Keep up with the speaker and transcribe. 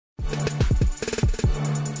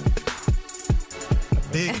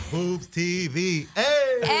Big Boobs TV.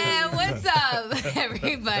 Hey! And what's up,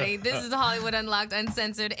 everybody? This is Hollywood Unlocked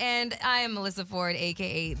Uncensored, and I am Melyssa Ford,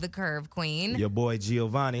 a.k.a. the Curve Queen. Your boy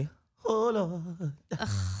Giovanni. Oh, Lord.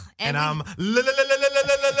 And I'm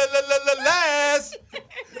Laz.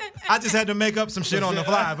 I just had to make up some shit on the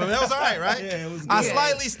fly, but that was all right, right? Yeah, it was good. I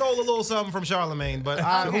slightly stole a little something from Charlemagne, but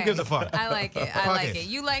who gives a fuck? I like it. I like it.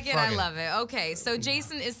 You like it. Fuck I it. love it. Okay, so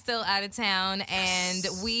Jason is still out of town, and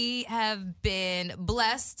we have been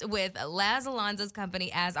blessed with Laz Alonso's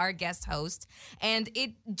company as our guest host, and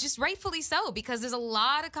it just rightfully so, because there's a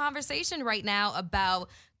lot of conversation right now about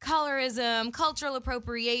colorism, cultural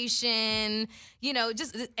appropriation,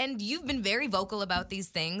 and you've been very vocal about these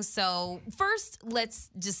things. So first, let's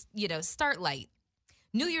just, start light.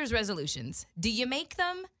 New Year's resolutions. Do you make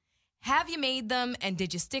them? Have you made them? And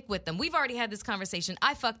did you stick with them? We've already had this conversation.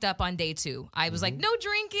 I fucked up on day 2. I was like, no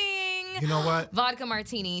drinking. You know what? Vodka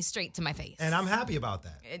martini straight to my face. And I'm happy about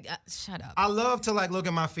that. Shut up. I love to look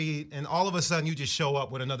at my feet and all of a sudden you just show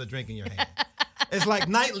up with another drink in your hand. It's like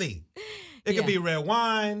nightly. It could be red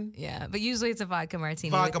wine. Yeah, but usually it's a vodka martini.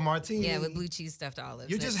 Martini. Yeah, with blue cheese stuffed olives.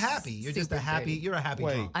 You're just happy. You're just a happy. You're a happy.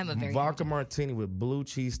 Wait, drunk. I'm a very vodka martini with blue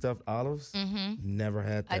cheese stuffed olives? Mm-hmm. Never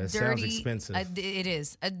had that. It sounds expensive. It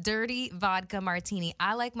is. A dirty vodka martini.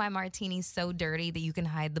 I like my martinis so dirty that you can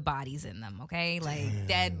hide the bodies in them, okay? Like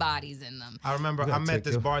dead bodies in them. I remember I met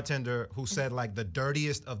this bartender who said the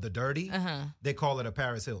dirtiest of the dirty. They call it a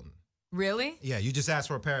Paris Hilton. Really? Yeah, you just ask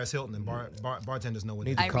for a Paris Hilton and bartenders know what it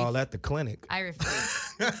Need is. to call that the clinic. I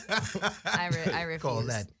refuse. I refuse. Call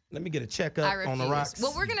that. Let me get a checkup on the rocks.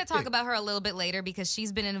 Well, we're going to talk about her a little bit later because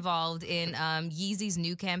she's been involved in Yeezy's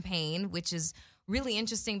new campaign, which is really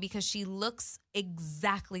interesting because she looks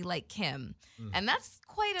exactly like Kim. And that's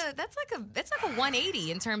like a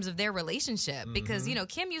 180 in terms of their relationship because,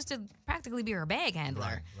 Kim used to practically be her bag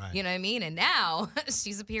handler. Right. You know what I mean? And now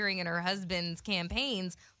she's appearing in her husband's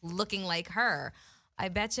campaigns looking like her. I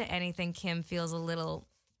bet you anything Kim feels a little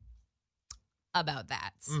about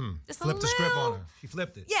that. Just Flipped the script on her. She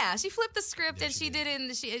flipped it. Yeah, she flipped the script and she did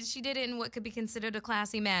it in what could be considered a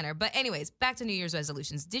classy manner. But anyways, back to New Year's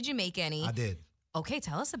resolutions. Did you make any? I did. Okay,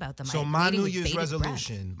 tell us about them. So my New Year's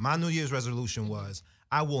resolution was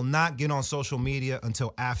I will not get on social media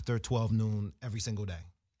until after 12 noon every single day.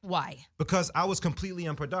 Why? Because I was completely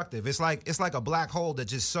unproductive. It's like a black hole that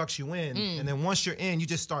just sucks you in, and then once you're in, you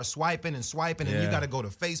just start swiping, and you got to go to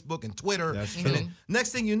Facebook and Twitter. That's and true. then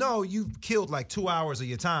next thing you know, you've killed 2 hours of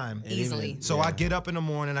your time Easily. So I get up in the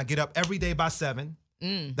morning. I get up every day by 7.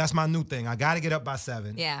 That's my new thing. I got to get up by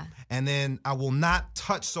 7. Yeah. And then I will not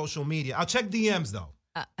touch social media. I'll check DMs though.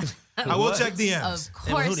 I will check DMs. Of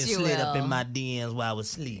course you will. up in my DMs while I was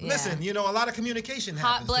asleep. Listen, a lot of communication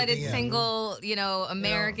happens. Hot-blooded, through DMs. single,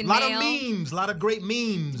 American A lot male. of memes, a lot of great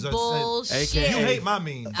memes. Bullshit. You hate my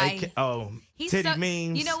memes. He's titty so,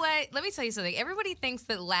 memes. You know what? Let me tell you something. Everybody thinks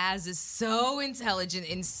that Laz is so intelligent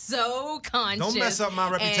and so conscious. Don't mess up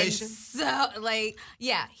my reputation.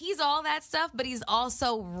 And he's all that stuff, but he's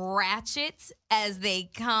also ratchet as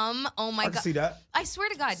they come. Oh my I God. can see that. I swear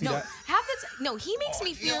to God. See No, that? he makes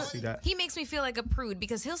me feel See that? he makes me feel like a prude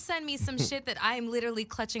because he'll send me some shit that I am literally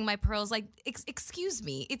clutching my pearls like, excuse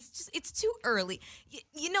me. It's too early.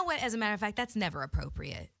 You know what? As a matter of fact, that's never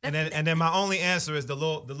appropriate. And then my only answer is the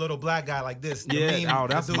little black guy like this. The meme,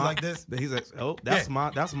 that's dude my like this. He's like,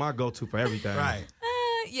 that's my go-to for everything. Right.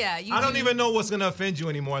 You I don't even know what's gonna offend you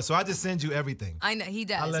anymore, so I just send you everything. I know he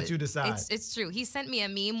does. I'll let you decide. It's true. He sent me a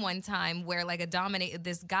meme one time where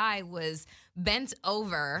this guy was bent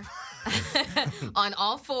over on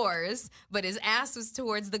all fours, but his ass was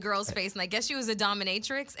towards the girl's face, and I guess she was a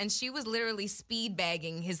dominatrix, and she was literally speed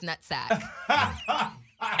bagging his nutsack.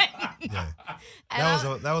 Yeah.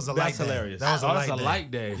 That was a light That's day. hilarious. That was That's a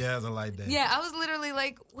light day. Yeah, it was a light day. Yeah, I was literally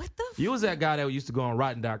like, what the You was that guy that used to go on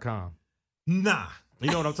Rotten.com. Nah. You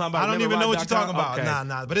know what I'm talking about? I don't Remember even know what you're talking Rotten.com? about. Okay.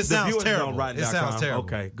 Nah. But it The sounds viewers terrible. on Rotten.com. It sounds terrible.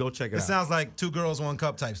 Okay, go check it It out. sounds like 2 girls, 1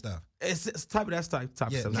 cup type stuff. It's type of stuff.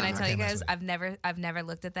 Yeah, Can I I tell you can't mess guys? with it. I've never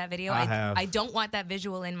looked at that video. I have. I don't want that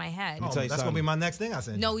visual in my head. Oh, tell you that's gonna be something. my next thing I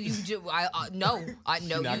send you. No, you do. No.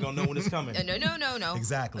 You're not gonna know when it's coming. No.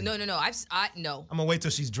 Exactly. No. No. I'm gonna wait till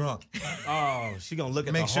she's drunk. Oh, she gonna look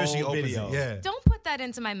at Make the sure whole she opens video. it. Yeah. Don't put that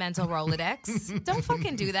into my mental Rolodex. Don't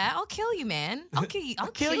fucking do that. I'll kill you, man. I'll kill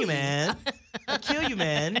you, man. I'll kill you,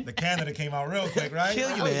 man. The Canada came out real quick, right? Kill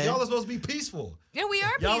you, man. Y'all are supposed to be peaceful. Yeah, we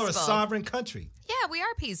are Y'all peaceful. are a sovereign country. Yeah, we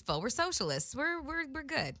are peaceful. We're socialists. We're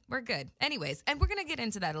good. We're good. Anyways, and we're gonna get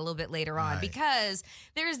into that a little bit later on because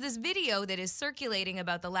there's this video that is circulating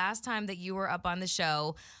about the last time that you were up on the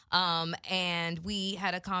show, and we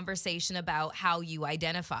had a conversation about how you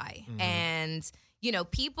identify, and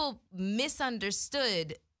people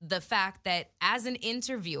misunderstood the fact that as an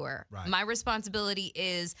interviewer, my responsibility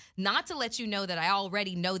is not to let you know that I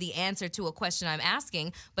already know the answer to a question I'm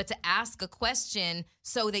asking, but to ask a question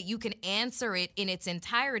so that you can answer it in its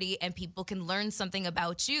entirety and people can learn something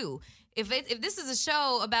about you. If this is a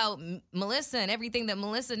show about Melyssa and everything that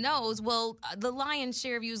Melyssa knows, well, the lion's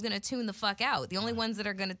share of you is going to tune the fuck out. The only ones that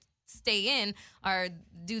are going to stay in are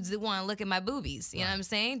dudes that want to look at my boobies. You know what I'm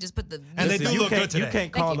saying? Just put the... And they do look good today. You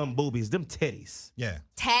can't call them boobies. Them titties. Yeah.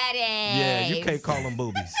 Tatties. Yeah, you can't call them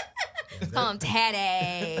boobies. Call them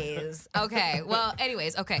tatties. Okay. Well,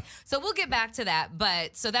 anyways, okay. So we'll get back to that.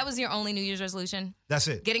 But so that was your only New Year's resolution? That's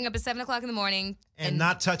it. Getting up at 7 o'clock in the morning. And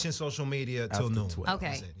not touching social media till noon. 12. Okay.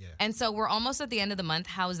 That's it, yeah. And so we're almost at the end of the month.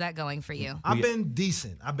 How's that going for you? I've been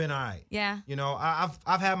decent. I've been all right. Yeah.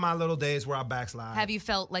 I've had my little days where I backslide. Have you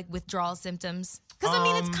felt like withdrawal symptoms?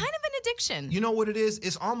 Because, it's kind of an addiction. You know what it is?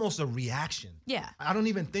 It's almost a reaction. Yeah. I don't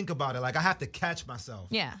even think about it. Like, I have to catch myself.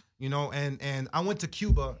 Yeah. And I went to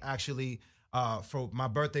Cuba, actually, for my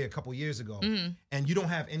birthday a couple years ago. And you don't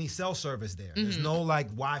have any cell service there. There's no,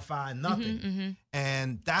 Wi-Fi, nothing.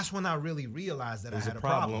 And that's when I really realized that I had a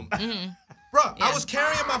problem. Bruh, I was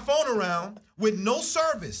carrying my phone around with no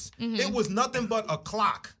service. It was nothing but a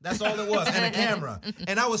clock. That's all it was, and a camera.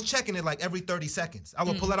 And I was checking it every 30 seconds. I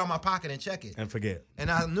would pull it out of my pocket and check it. And forget.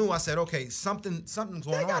 And I said, okay, something's going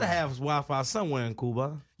on. They gotta have Wi-Fi somewhere in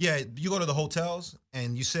Cuba. Yeah, you go to the hotels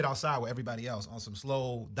and you sit outside with everybody else on some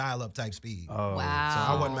slow dial-up type speed. Oh. Wow.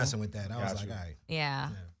 So I wasn't messing with that. I was like, all right. Yeah.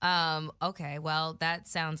 Okay. Well, that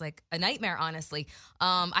sounds like a nightmare, honestly.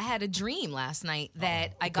 I had a dream last night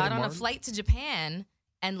that I got on a flight to Japan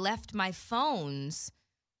and left my phones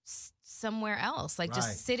somewhere else,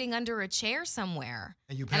 just sitting under a chair somewhere.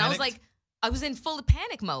 And you panicked? And I was like, I was in full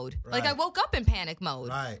panic mode. Like, I woke up in panic mode.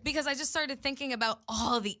 Right. Because I just started thinking about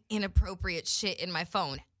all the inappropriate shit in my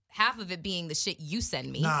phone. Half of it being the shit you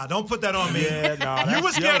send me. Nah, don't put that on me. Yeah, no, you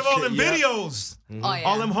were scared of all them shit, videos. Oh, yeah.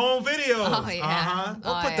 All them home videos. Oh, yeah.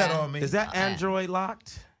 Don't put that on me. Is that Android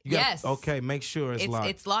locked? Yes. Okay, make sure it's locked.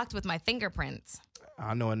 It's locked with my fingerprints.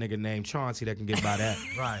 I know a nigga named Chauncey that can get by that.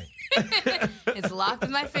 Right. It's locked with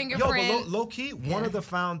my Yo, fingerprint. but low key, one of the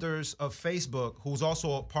founders of Facebook, who's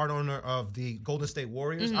also a part owner of the Golden State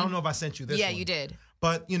Warriors. I don't know if I sent you this one. Yeah, you did.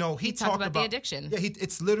 But, he talked about the addiction. Yeah,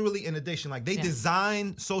 it's literally an addiction. Like, they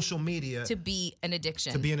designed social media To be an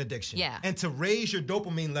addiction. Yeah. And to raise your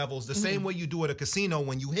dopamine levels the same way you do at a casino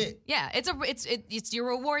when you hit. Yeah, it's your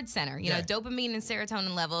reward center. You know, dopamine and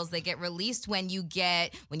serotonin levels, they get released when you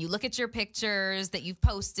look at your pictures that you've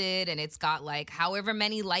posted and it's got however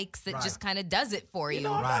many likes that just kind of does it for you.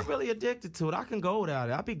 I'm not really addicted to it. I can go without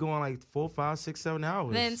it. I'll be going 4, 5, 6, 7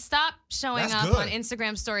 hours. Then stop showing That's up good. on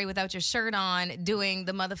Instagram story without your shirt on, doing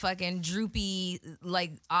the motherfucking droopy,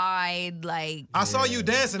 eyed, I saw you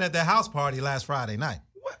dancing at that house party last Friday night.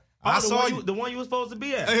 What? I saw you. The one you were supposed to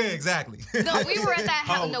be at. Exactly. No, we were at that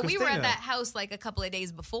house. Oh, No, we were at Christina. that house a couple of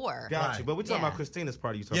days before. Gotcha. Right. But we're talking Yeah. about Christina's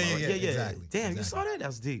party. You talking Yeah, about? yeah, exactly. Damn, you Exactly. saw that?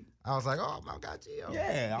 That's deep. I was like, oh my God, Gio.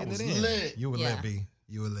 Yeah, I Getting was it in. lit. You were Yeah. lit, B.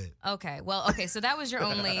 You were lit. Okay. Well, so that was your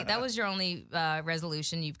only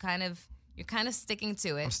resolution. You're kind of sticking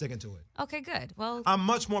to it. I'm sticking to it. Okay, good. Well, I'm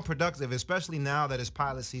much more productive, especially now that it's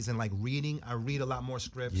pilot season. Reading, I read a lot more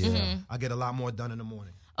scripts. Yeah. I get a lot more done in the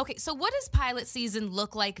morning. okay. So what does pilot season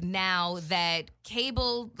look like now that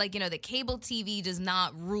cable, that cable TV does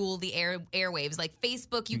not rule the airwaves? Like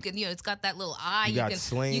Facebook, you can, it's got that little eye. You got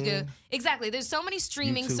Sling. Exactly. There's so many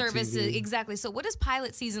streaming YouTube services. TV. Exactly. So what does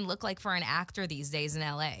pilot season look like for an actor these days in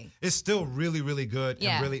LA? It's still really, really good.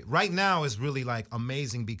 Yeah. And really, right now is really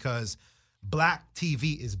amazing because Black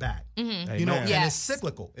TV is back. Amen. And Yes. it's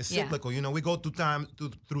cyclical. It's Yeah. cyclical. We go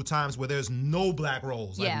through times where there's no black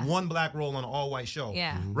roles, Yeah. one black role on an all-white show.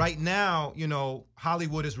 Yeah. Mhm. Right now,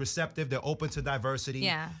 Hollywood is receptive. They're open to diversity.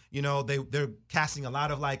 Yeah. They're casting a lot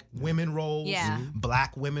of women roles, Yeah. Mhm.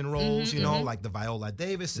 black women roles. Like the Viola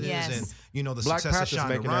Davises Yes. and the Black success of Panther's Shonda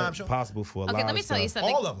making Rhimes. that possible for a lot Okay, of let me tell you stuff.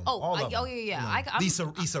 something. All of them. Oh, all of them. yeah.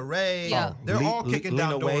 Issa Rae. Yeah. They're all kicking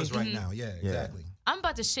down Lena doors Waithe. right now. Yeah, exactly. I'm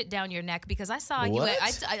about to shit down your neck because I saw you. What?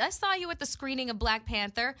 I saw you at the screening of Black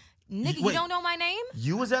Panther. Nigga, you Wait. don't know my name?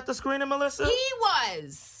 You was at the screening, Melissa? He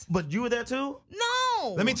was. But you were there too?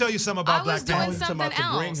 No. Let me tell you something about I Black was doing Panther. Talking something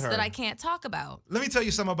about to bring else her. that I can't talk about. Let me tell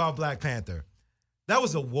you something about Black Panther. That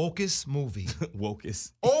was the wokest movie.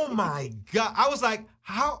 Wokest. Oh my God. I was like,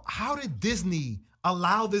 how did Disney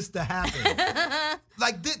allow this to happen?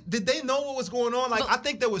 Like, did they know what was going on? Like, I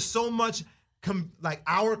think there was so much, like,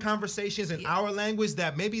 our conversations in our language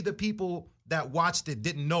that maybe the people that watched it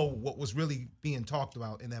didn't know what was really being talked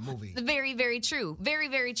about in that movie. Very, very true. Very,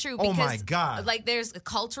 very true. Oh, because, my God. Like, there's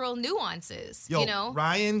cultural nuances, Yo, you know?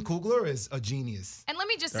 Ryan Coogler is a genius. And let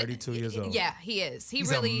me just 32 years old. Yeah, he is.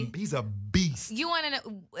 He's a beast. You want to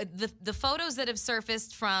know the photos that have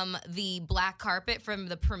surfaced from the black carpet from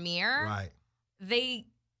the premiere? Right.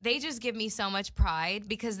 They just give me so much pride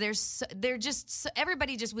because they're just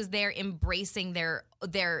everybody just was there embracing their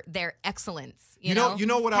excellence. You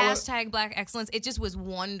know what hashtag Black excellence. It just was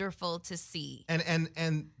wonderful to see.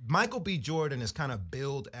 And Michael B. Jordan is kind of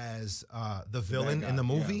billed as the villain in the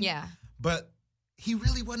movie. Yeah. But he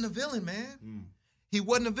really wasn't a villain, man. He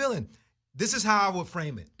wasn't a villain. This is how I would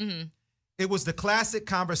frame it. Mm-hmm. It was the classic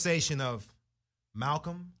conversation of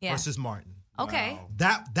Malcolm versus Martin. Okay.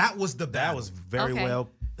 Wow. That was the battle. That was very Okay. well.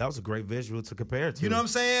 That was a great visual to compare it to. You know what I'm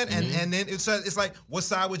saying? And then it's like, what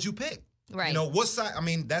side would you pick? Right. You know, what side? I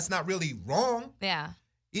mean, that's not really wrong. Yeah.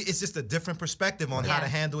 It's just a different perspective on how to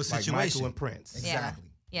handle a situation. Like Michael and Prince. Exactly.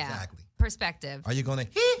 Yeah. Exactly. Perspective. Are you gonna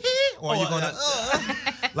or are you gonna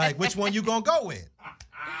like which one you gonna go with?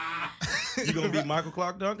 You're gonna be Michael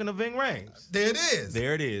Clark Duncan of Ving Rhames. There it is.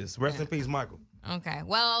 There it is. Rest in peace, Michael. Okay.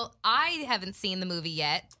 Well, I haven't seen the movie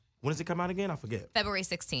yet. When does it come out again? I forget. February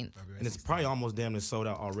 16th. And it's probably almost damn near sold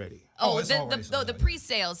out already. It's already sold the out,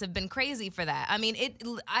 pre-sales have been crazy for that. I mean,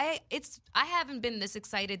 I haven't been this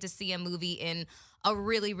excited to see a movie in a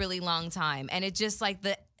really, really long time. And it just like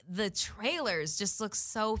the trailers just look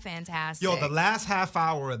so fantastic. Yo, the last half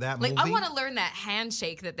hour of that movie. I want to learn that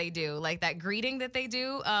handshake that they do, like that greeting that they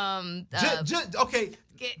do. Okay,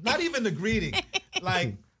 not even the greeting.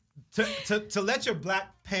 Like to let your Black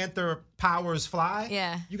Panther powers fly.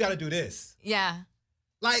 Yeah. You got to do this. Yeah.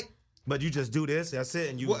 Like. But you just do this. That's it.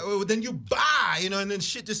 And you. Then you buy, and then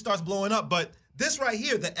shit just starts blowing up. But this right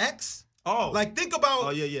here, the X. Oh. Like think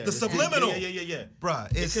about the subliminal. Yeah. Bruh,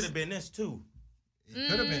 it could have been this too. It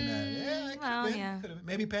could have been that. Yeah, it could have been. Yeah. Could've been.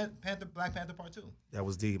 Maybe Black Panther Part 2. That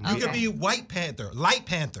was deep. You could be White Panther, Light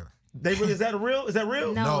Panther. Is that real? Is that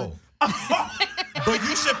real? No. But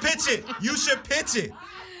you should pitch it. You should pitch it.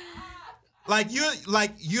 Like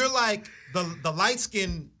you're like the light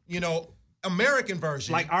skinned, American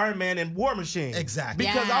version. Like Iron Man and War Machine. Exactly.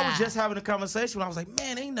 Because Yeah. I was just having a conversation. I was like,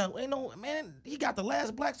 man, ain't no man. He got the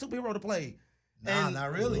last black superhero to play. Nah, And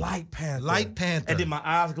not really. Light Panther. Light Panther. And did my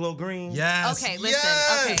eyes glow green? Yes. Okay, listen.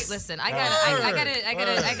 Yes. Okay, listen. I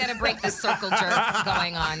gotta break this circle jerk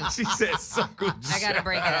going on. She said circle jerk. I gotta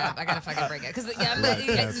break it up. I gotta fucking break it because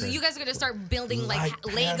you guys are gonna start building like Light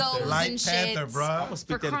Legos Panther. Light and shit Panther, bro. I'm gonna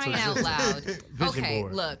speak for that into crying out existence. loud. Vision Okay,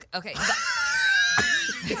 board. look. Okay.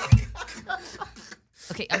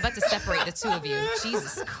 Okay, I'm about to separate the two of you.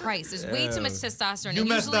 Jesus Christ, there's way too much testosterone. You And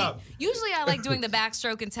messed up. Usually I like doing the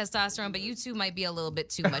backstroke and testosterone, but you two might be a little bit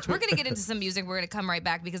too much. We're gonna get into some music. We're gonna come right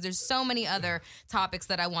back because there's so many other topics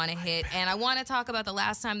that I want to hit, and I want to talk about the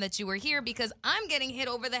last time that you were here because I'm getting hit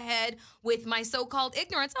over the head with my so-called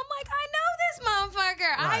ignorance. I'm like, I know this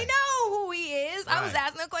motherfucker. I Right. know who he is. I was Right.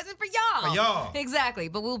 asking a question for y'all. For y'all. Exactly.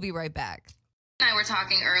 But we'll be right back. And I were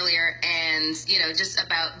talking earlier and, just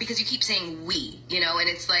about, because you keep saying we, and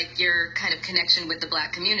it's like your kind of connection with the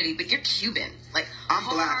black community, but you're Cuban. Like, I'm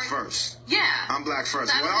black hard- first. Yeah. I'm black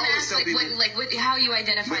first. So I was Well, I gonna always ask, tell people, how you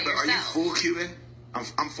identify but are you yourself. full Cuban?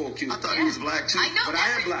 I'm full Cuban. I thought he was black too. I know, but I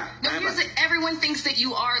am black. No, I am here's black. it. Everyone thinks that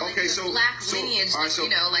you are like Okay, the so black lineage, all right, so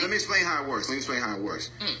like. let me explain how it works.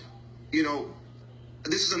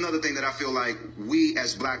 This is another thing that I feel like we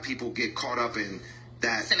as black people get caught up in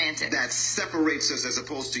that Semantics. that separates us as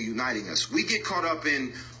opposed to uniting us. We get caught up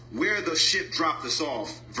in where the ship dropped us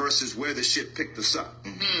off versus where the ship picked us up.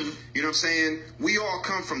 Mm-hmm. You know what I'm saying? We all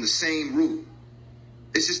come from the same root.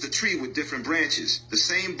 It's just a tree with different branches. The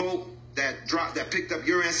same boat that picked up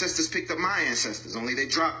your ancestors picked up my ancestors. Only they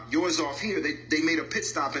dropped yours off here. They made a pit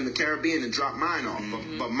stop in the Caribbean and dropped mine off.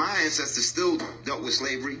 Mm-hmm. But my ancestors still dealt with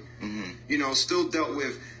slavery. Still dealt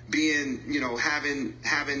with being,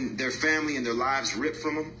 having their family and their lives ripped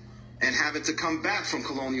from them and having to come back from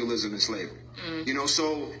colonialism and slavery.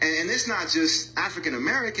 So, and it's not just African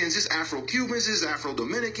Americans, it's Afro-Cubans, it's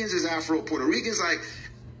Afro-Dominicans, it's Afro-Puerto Ricans. Like,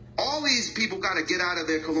 all these people got to get out of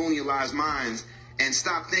their colonialized minds and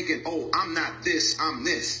stop thinking, oh, I'm not this, I'm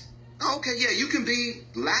this. Okay, yeah, you can be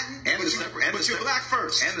Latin, but you're black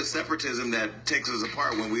first. And the separatism that takes us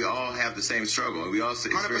apart when we all have the same struggle. We all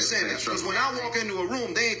experience the 100%. same Because struggle. when I walk into a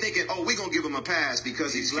room, they ain't thinking, oh, we're going to give him a pass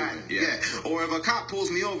because he's Latin. Yeah. Or if a cop pulls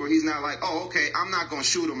me over, he's not like, oh, okay, I'm not going to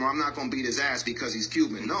shoot him or I'm not going to beat his ass because he's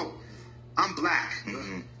Cuban. No. I'm black. You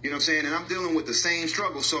know what I'm saying? And I'm dealing with the same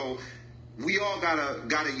struggle. So we all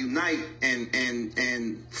gotta unite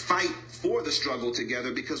and fight for the struggle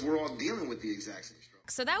together because we're all dealing with the exact same struggle.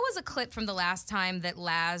 So that was a clip from the last time that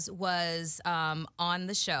Laz was on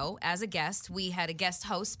the show as a guest. We had a guest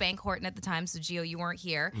host, Spank Horton, at the time. So, Gio, you weren't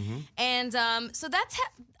here. And so that's,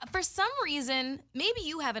 for some reason, maybe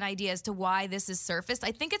you have an idea as to why this is surfaced.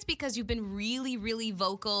 I think it's because you've been really, really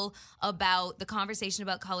vocal about the conversation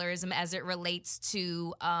about colorism as it relates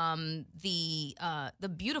to the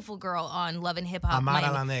beautiful girl on Love and Hip Hop.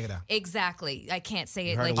 Amara La Negra. Exactly. I can't say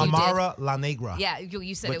it like you Amara did. La Negra. Yeah,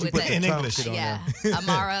 you said But it you with put the the in tongue English. shit on Yeah, there.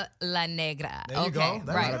 Amara La Negra. There you Okay, go.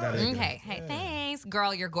 That's right. Amara La Negra. Okay, hey, thanks,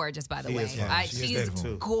 girl. You're gorgeous, by the She way. is fine. She is She's beautiful,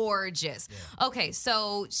 too. gorgeous. Okay,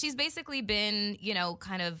 so she's basically been,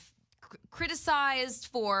 kind of criticized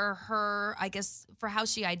for her, I guess, for how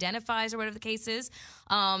she identifies or whatever the case is.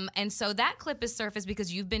 And so that clip is surfaced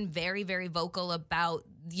because you've been very, very vocal about,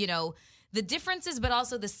 the differences, but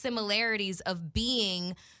also the similarities of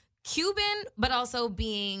being Cuban, but also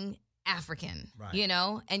being African, Right.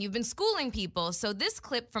 and you've been schooling people. So this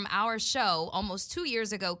clip from our show almost 2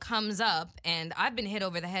 years ago comes up, and I've been hit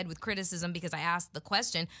over the head with criticism because I asked the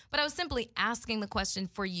question, but I was simply asking the question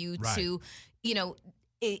for you Right. to,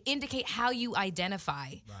 indicate how you identify.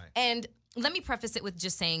 Right. And let me preface it with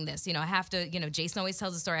just saying this. I have to, Jason always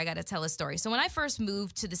tells a story. I got to tell a story. So when I first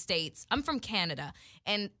moved to the States, I'm from Canada.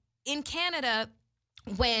 And in Canada,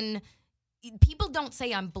 when people don't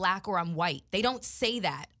say I'm black or I'm white, they don't say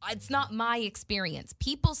that. It's not my experience.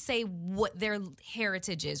 People say what their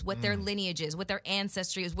heritage is, what their lineage is, what their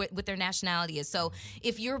ancestry is, what their nationality is. So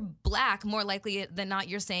if you're black, more likely than not,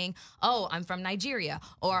 you're saying, oh, I'm from Nigeria,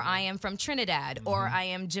 or I am from Trinidad, or I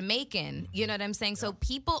am Jamaican. You know what I'm saying? So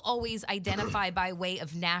people always identify by way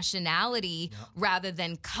of nationality rather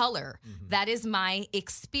than color. That is my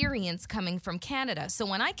experience coming from Canada. So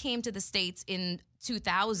when I came to the States in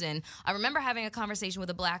 2000, I remember having a conversation with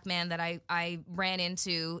a black man that I ran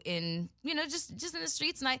into in, just in the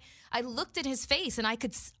streets. And I looked at his face and I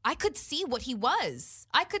could see what he was.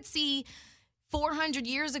 I could see 400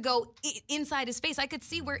 years ago inside his face. I could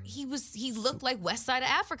see where he looked like West Side of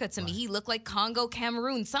Africa to me. He looked like Congo,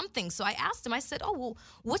 Cameroon, something. So I asked him, I said, oh, well,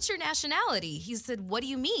 what's your nationality? He said, what do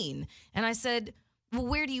you mean? And I said, well,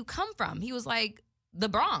 where do you come from? He was like, the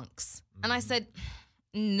Bronx. And I said,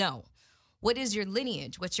 no. What is your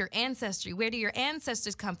lineage? What's your ancestry? Where do your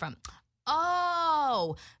ancestors come from?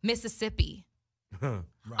 Oh, Mississippi. Right.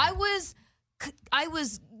 I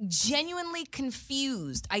was genuinely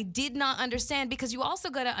confused. I did not understand, because you also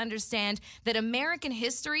got to understand that American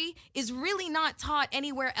history is really not taught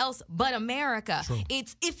anywhere else but America. True.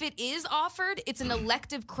 If it is offered, it's an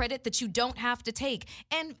elective credit that you don't have to take.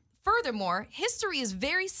 And furthermore, history is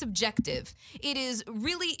very subjective. It is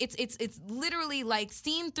really, it's literally like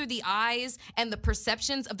seen through the eyes and the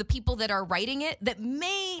perceptions of the people that are writing it that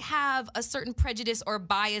may have a certain prejudice or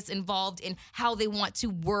bias involved in how they want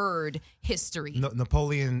to word history.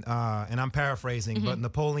 Napoleon, and I'm paraphrasing, but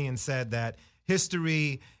Napoleon said that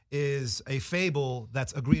history is a fable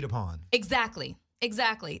that's agreed upon.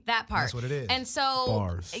 Exactly, that part. That's what it is. And so,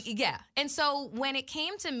 Bars. yeah. And so when it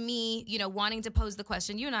came to me, wanting to pose the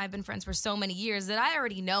question, you and I have been friends for so many years that I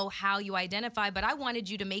already know how you identify, but I wanted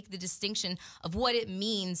you to make the distinction of what it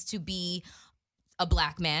means to be a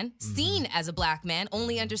black man, seen as a black man,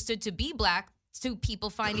 only understood to be black to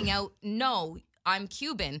people finding out, no, I'm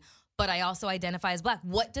Cuban, but I also identify as black.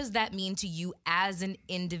 What does that mean to you as an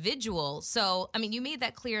individual? So, you made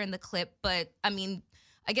that clear in the clip, but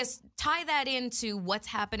I guess tie that into what's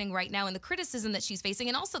happening right now and the criticism that she's facing,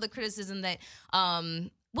 and also the criticism that,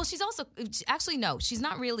 she's also, actually, no, she's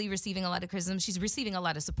not really receiving a lot of criticism. She's receiving a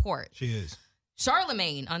lot of support. She is.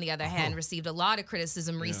 Charlemagne, on the other hand, received a lot of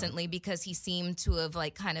criticism recently because he seemed to have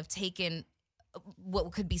kind of taken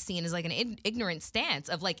what could be seen as an ignorant stance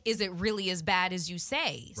of is it really as bad as you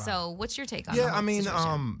say? Right. So what's your take on that?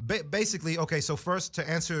 Yeah, basically, okay, so first to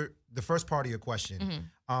answer the first part of your question,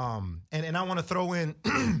 and I want to throw in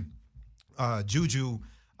Juju,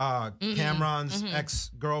 Cameron's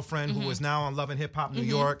ex-girlfriend, who is now on Love and Hip Hop New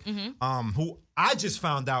York, who I just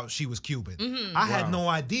found out she was Cuban. I had no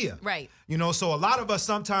idea. Right. So a lot of us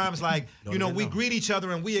sometimes we greet each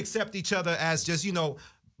other and we accept each other as just,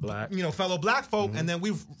 Black. Fellow black folk, and then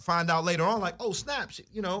we find out later on, oh, snap,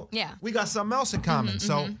 we got something else in common.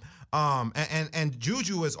 So, and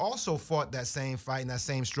Juju has also fought that same fight and that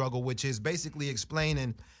same struggle, which is basically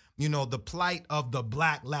explaining, the plight of the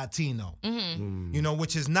black Latino,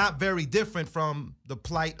 which is not very different from the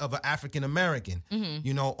plight of an African American.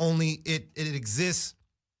 Only it exists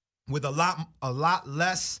with a lot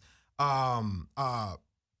less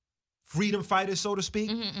freedom fighters, so to speak.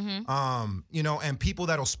 You know, and people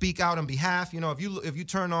that'll speak out on behalf. You know, if you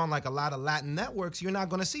turn on like a lot of Latin networks, you're not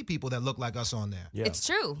going to see people that look like us on there. Yeah. It's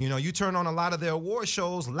true. You know, you turn on a lot of their award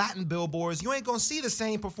shows, Latin billboards, you ain't going to see the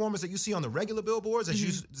same performance that you see on the regular billboards, as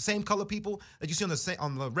you the same color people that you see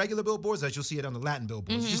on the regular billboards as you'll see it on the Latin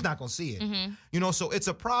billboards. You're just not going to see it. You know, so it's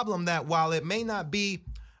a problem that while it may not be,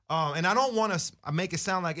 and I don't want to make it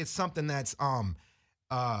sound like it's something that's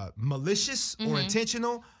malicious or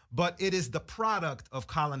intentional, but it is the product of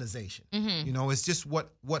colonization. You know, it's just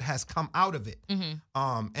what has come out of it.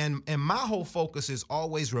 And my whole focus is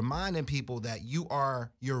always reminding people that you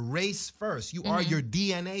are your race first. You are your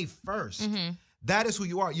DNA first. That is who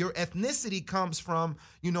you are. Your ethnicity comes from,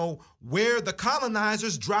 you know, where the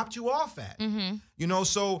colonizers dropped you off at. You know,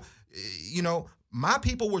 so, you know, my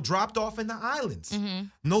people were dropped off in the islands.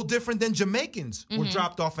 No different than Jamaicans were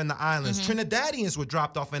dropped off in the islands. Trinidadians were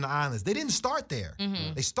dropped off in the islands. They didn't start there.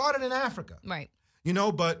 They started in Africa. Right. You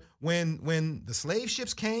know, but when the slave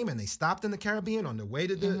ships came and they stopped in the Caribbean on their way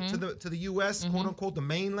to the U.S., quote unquote, the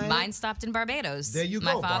mainland. Mine stopped in Barbados. There you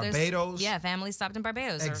go, Barbados. Yeah, family stopped in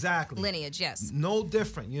Barbados. Exactly. Lineage, yes. No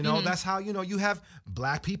different. You know, that's how, you know, you have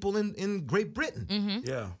black people in Great Britain.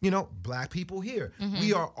 Yeah. You know, black people here.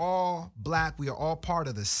 We are all black. We are all part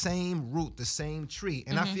of the same root, the same tree.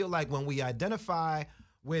 And I feel like when we identify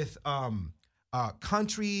with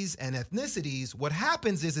countries and ethnicities, what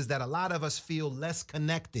happens is that a lot of us feel less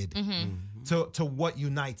connected to what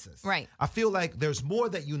unites us. Right. I feel like there's more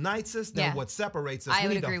that unites us than what separates us. I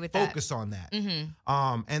would need agree to with focus on that.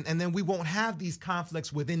 And then we won't have these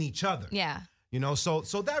conflicts within each other. Yeah. You know, so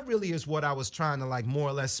that really is what I was trying to like more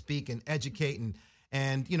or less speak and educate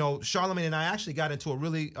and you know, Charlamagne and I actually got into a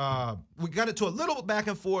really we got into a little back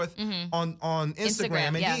and forth on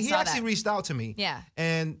Instagram, and he actually reached out to me. Yeah.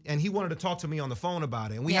 And he wanted to talk to me on the phone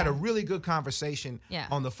about it. And we had a really good conversation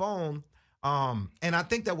on the phone. And I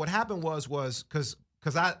think that what happened was because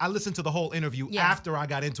I listened to the whole interview after I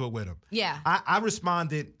got into it with him. Yeah. I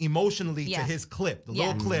responded emotionally to his clip, the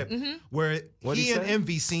little clip, where he and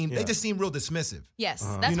Envy they just seemed real dismissive. Yes,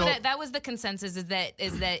 that's that was the consensus. Is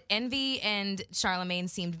that Envy and Charlamagne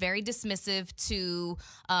seemed very dismissive to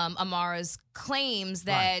Amara's claims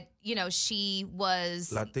that you know she was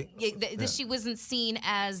that she wasn't seen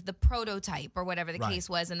as the prototype or whatever the case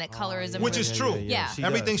was, and that colorism, which is true. Yeah.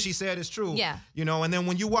 Everything she said is true. Yeah, you know, and then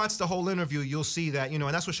when you watch the whole interview, you'll see that, you know,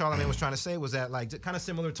 and that's what Charlamagne was trying to say, was that like kind of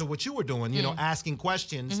similar to what you were doing, you know, asking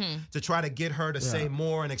questions to try to get her to say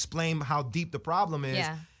more and explain how deep the problem is.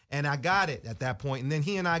 Yeah. And I got it at that point. And then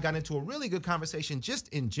he and I got into a really good conversation just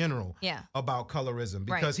in general about colorism,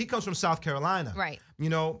 because he comes from South Carolina. Right. You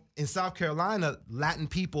know, in South Carolina, Latin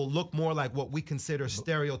people look more like what we consider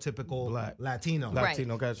stereotypical Black. Latino.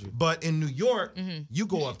 Latino, got you. But in New York, you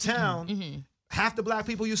go uptown, half the black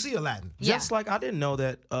people you see are Latin. Just like I didn't know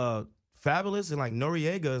that Fabulous and like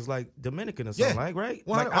Noriega is like Dominican or something, like, right?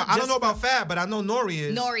 Well, like, I don't know about Fab, but I know Nori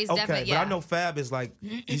is. Nori's okay, definitely, but I know Fab is like,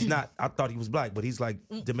 he's not, I thought he was black, but he's like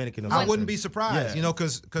Dominican or something. I wouldn't be surprised, Yeah. you know,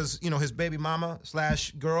 because you know, his baby mama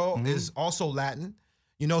 / girl is also Latin.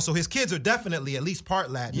 You know, so his kids are definitely at least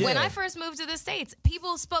part Latin. When I first moved to the States,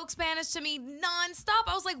 people spoke Spanish to me nonstop.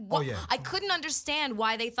 I was like, what? I couldn't understand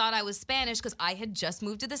why they thought I was Spanish, because I had just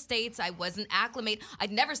moved to the States. I wasn't acclimated.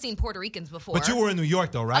 I'd never seen Puerto Ricans before. But you were in New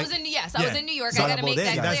York, though, right? I was in New York. I got to make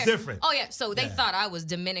that clear. That's different. Oh, yeah. So they thought I was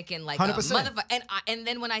Dominican, like 100%. a motherfucker. And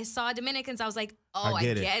then when I saw Dominicans, I was like, oh, I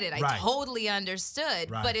get it. I totally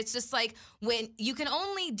understood. Right. But it's just like, when you can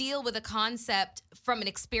only deal with a concept from an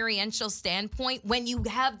experiential standpoint when you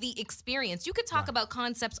have the experience. You could talk about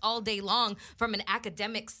concepts all day long from an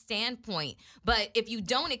academic standpoint, but if you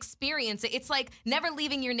don't experience it, it's like never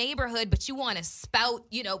leaving your neighborhood, but you want to spout,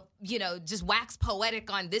 you know, just wax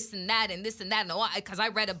poetic on this and that and this and that, because I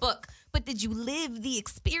read a book. But did you live the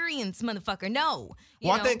experience, motherfucker? No.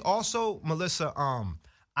 Well, I think also, Melyssa,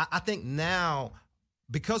 I think now,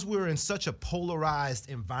 because we're in such a polarized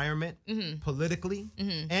environment politically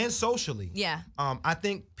and socially, I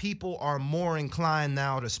think people are more inclined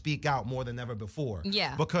now to speak out more than ever before.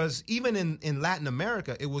 Yeah. Because even in Latin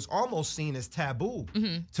America, it was almost seen as taboo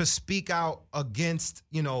to speak out against,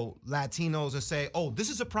 you know, Latinos and say, oh, this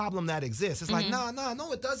is a problem that exists. It's like,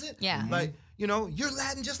 no, it doesn't. Yeah. Like, you know, you're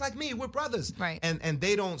Latin just like me. We're brothers. Right. And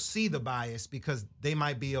they don't see the bias because they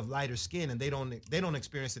might be of lighter skin and they don't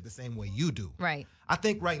experience it the same way you do. Right. I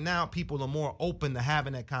think right now people are more open to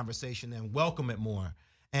having that conversation and welcome it more,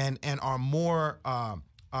 and are more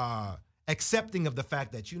accepting of the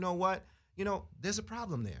fact that, you know what, you know, there's a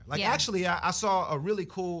problem there. Like actually, I saw a really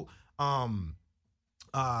cool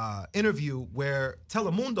interview where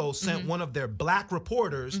Telemundo sent one of their black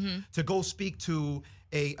reporters to go speak to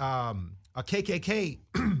a KKK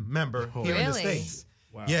member here in the Really? States.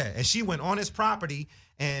 Wow. Yeah, and she went on his property,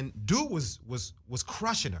 and dude was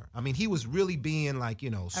crushing her. I mean, he was really being like,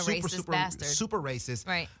 racist bastard. super racist.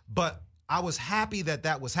 Right. But I was happy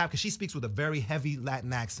that was happening because she speaks with a very heavy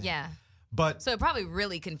Latin accent. Yeah. But So it probably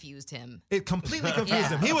really confused him. it completely confused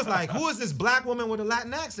him. He was like, who is this black woman with a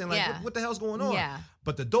Latin accent? Like, Yeah. what the hell's going on? Yeah.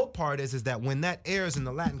 But the dope part is that when that airs in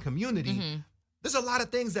the Latin community, there's a lot of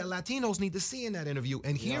things that Latinos need to see in that interview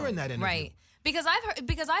and hear in that interview. Right. Because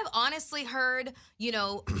I've honestly heard,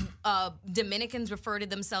 Dominicans refer to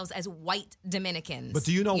themselves as white Dominicans. But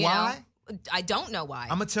do you know why? I don't know why.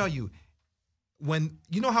 I'm going to tell you. When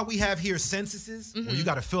you know how we have here censuses where you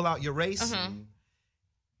got to fill out your race?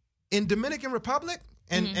 In Dominican Republic,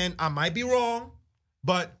 and I might be wrong,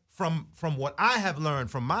 but from what I have learned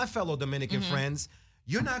from my fellow Dominican friends,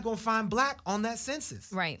 you're not going to find black on that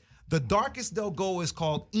census. Right. The darkest they'll go is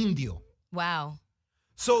called Indio. Wow.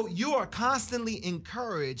 So you are constantly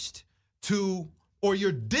encouraged to, or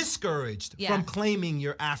you're discouraged from claiming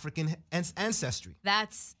your African ancestry.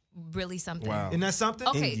 That's really something. Wow. Isn't that something?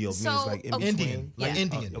 Okay, Indio so- means like in okay. Indian. Like Yeah.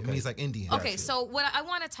 Indian. Okay. It means like Indian. Okay, so what I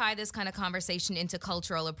want to tie this kind of conversation into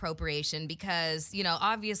cultural appropriation because,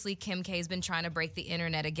 obviously Kim K has been trying to break the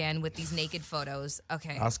internet again with these naked photos.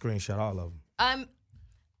 Okay. I'll screenshot all of them.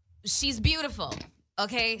 She's beautiful.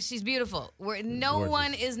 Okay, she's beautiful. No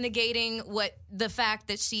one is negating the fact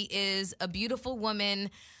that she is a beautiful woman.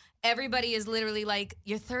 Everybody is literally like,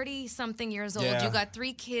 you're 30-something years old. Yeah. You got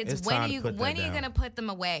 3 kids. It's When time are to you put that down. going to put them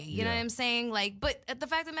away? You know what I'm saying? Like, but the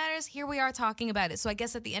fact of the matter is, here we are talking about it. So I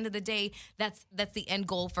guess at the end of the day, that's the end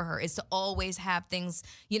goal for her is to always have things,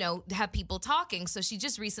 have people talking. So she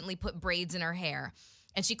just recently put braids in her hair,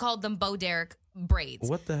 and she called them Bo Derek braids.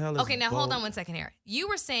 What the hell is Okay, now hold on one second here. You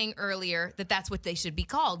were saying earlier that that's what they should be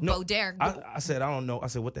called, Bo Derek. I said, I don't know. I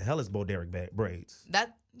said, what the hell is Bo Derek braids?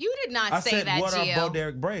 That you did not I say said, that, what Gio. are Bo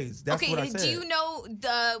Derek braids? That's okay, what I said. do you know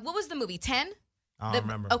what was the movie 10? I don't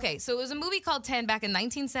remember. Okay, so it was a movie called 10 back in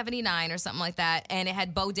 1979 or something like that, and it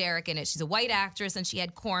had Bo Derek in it. She's a white actress, and she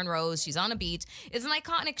had cornrows. She's on a beach. It's an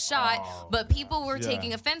iconic shot, but people were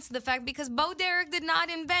taking offense to the fact because Bo Derek did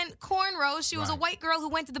not invent cornrows. She was a white girl who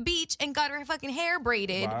went to the beach and got her fucking hair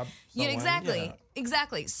braided. Exactly.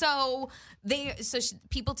 Exactly. So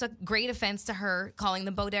people took great offense to her calling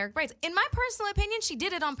them Bo Derek braids. In my personal opinion, she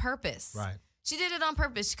did it on purpose. Right. She did it on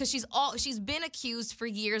purpose because she's been accused for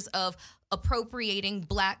years of appropriating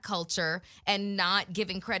black culture and not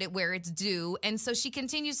giving credit where it's due. And so she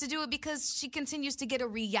continues to do it because she continues to get a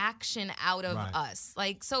reaction out of us.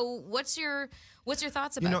 Like, so what's your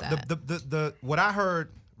thoughts about that? The what I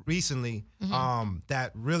heard recently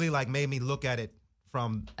that really like made me look at it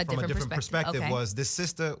from a different perspective Okay. was this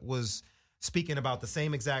sister was speaking about the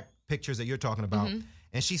same exact pictures that you're talking about.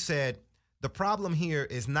 And she said, the problem here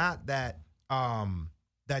is not that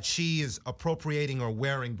that she is appropriating or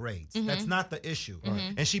wearing braids. That's not the issue.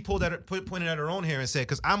 And she pointed at her own hair and said,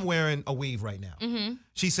 because I'm wearing a weave right now.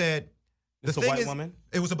 She said, It's a white woman?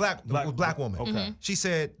 It was a black woman. Okay. She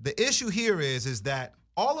said, the issue here is that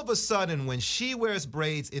all of a sudden when she wears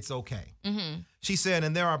braids, it's okay. She said,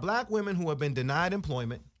 and there are black women who have been denied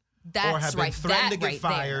employment. That's or have been right. threatened to That get right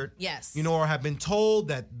fired. there. Yes. Or have been told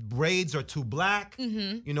that braids are too black,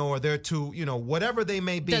 or they're too, whatever they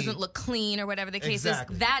may be. Doesn't look clean or whatever the case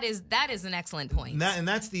Exactly. is. That is an excellent point. And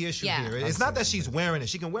that's the issue here. It's not that she's wearing it.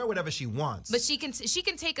 She can wear whatever she wants. But she can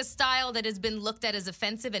take a style that has been looked at as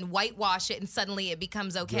offensive and whitewash it, and suddenly it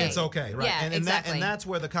becomes okay. It's okay, right? Yeah, and exactly. and that's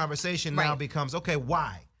where the conversation now becomes, okay,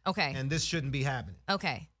 why? Okay. And this shouldn't be happening.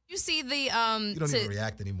 Okay. You see the You don't even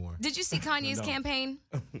react anymore. Did you see Kanye's campaign?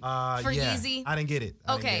 For Yeezy? I didn't get it.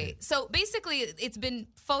 So basically, it's been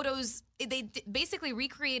photos. They basically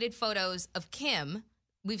recreated photos of Kim.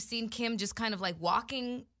 We've seen Kim just kind of like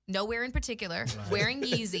walking nowhere in particular, wearing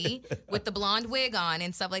Yeezy with the blonde wig on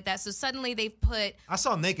and stuff like that. So suddenly they've put I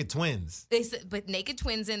saw naked twins. naked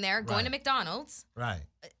twins in there going to McDonald's. Right.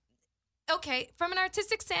 Okay, from an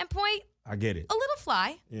artistic standpoint, I get it. a little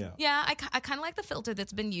fly. Yeah. Yeah, I kind of like the filter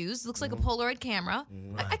that's been used. Looks like a Polaroid camera.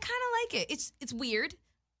 I kind of like it. It's weird,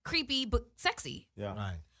 creepy, but sexy. Yeah.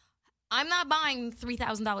 Right. I'm not buying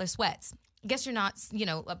 $3,000 sweats. Guess you're not,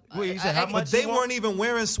 Wait, you said how But much they you want? weren't even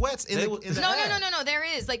wearing sweats in the ad. No. There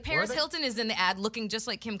is. Like, Paris they? Hilton is in the ad looking just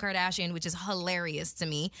like Kim Kardashian, which is hilarious to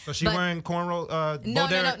me. So she But- wearing cornrow. No.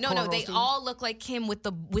 cornrows They too? all look like Kim with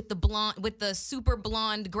the super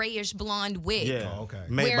blonde, grayish blonde wig. Yeah. Oh, okay.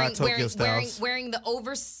 Made by Tokyo Styles. Wearing the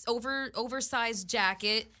oversized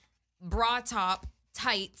jacket, bra top,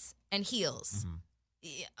 tights, and heels. Mm-hmm.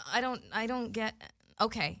 Yeah, I don't get.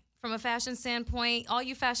 Okay, from a fashion standpoint, all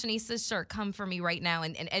you fashionistas, sure, come for me right now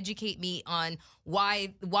and educate me on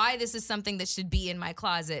why this is something that should be in my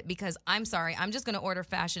closet. Because I'm sorry, I'm just going to order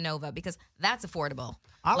Fashion Nova because that's affordable.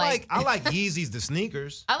 I like Yeezys, the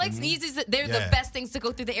sneakers. I like Yeezys. They're the best things to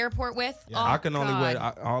go through the airport with. Yeah. Oh, I can only God.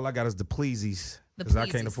 wear. All I got is the Pleasies. Because I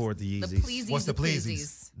can't afford the Yeezys. The Pleasies. What's the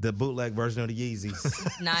Pleasies? The bootleg version of the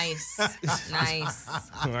Yeezys. Nice. Nice.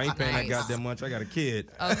 I ain't paying that goddamn much. I got a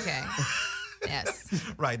kid. Okay.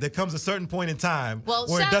 Yes. Right. There comes a certain point in time Well,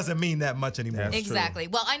 where it doesn't mean that much anymore. That's Exactly.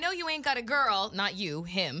 Well, I know you ain't got a girl, not you,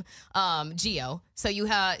 him, Gio. So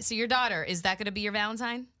your daughter, is that going to be your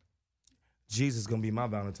Valentine? Jesus gonna be my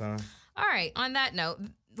Valentine. All right. On that note,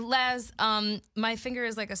 Laz, my finger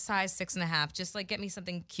is like a size 6.5. Just like get me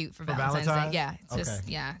something cute for Valentine's Valentine's? Day. Yeah. Just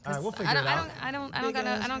Okay. yeah. All right, we'll 'cause figure it out. I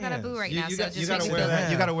don't got a boo right now. You So got, just you gotta makes me wear feel that.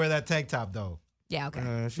 good. You gotta wear that tank top though. Yeah.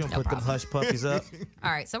 Okay. She don't No put them problem. hush puppies up.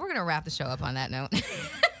 All right. So we're gonna wrap the show up on that note.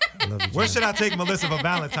 Love you, Where Jay. should I take Melyssa for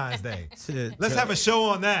Valentine's Day? Shit, Let's have a show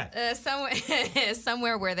on that.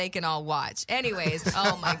 Somewhere where they can all watch. Anyways,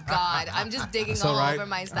 oh my God, I'm just digging It's all all right. over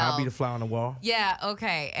myself. I'll be the fly on the wall. Yeah.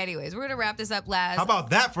 Okay. Anyways, we're gonna wrap this up, Laz. How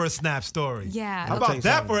about that for a snap story? Yeah. How I'll tell about you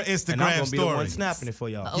that for something. an And I'm Instagram gonna be the story? one snapping it for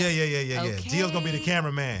y'all. Yeah. Okay. Gio's gonna be the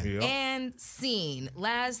cameraman. Yeah. And scene.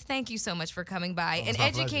 Laz, thank you so much for coming by and it's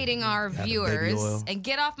my pleasure. educating our Got the baby viewers. oil. And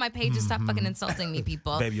get off my page and stop fucking insulting me,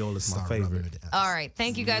 people. Baby oil is my Start favorite. rubbing it down. All right.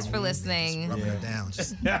 Thank you guys for listening. Rubbing it down.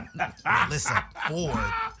 Just Melyssa Ford.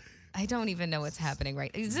 I don't even know what's happening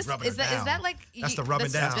right. Is this Rubbing is it that down. like That's the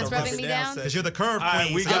rubbing down. That's The rubbing rubbing me down down. section. Because you're the curve All right,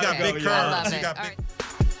 queen. we so you gotta got go, big y'all. I curves. love You it. got All big right.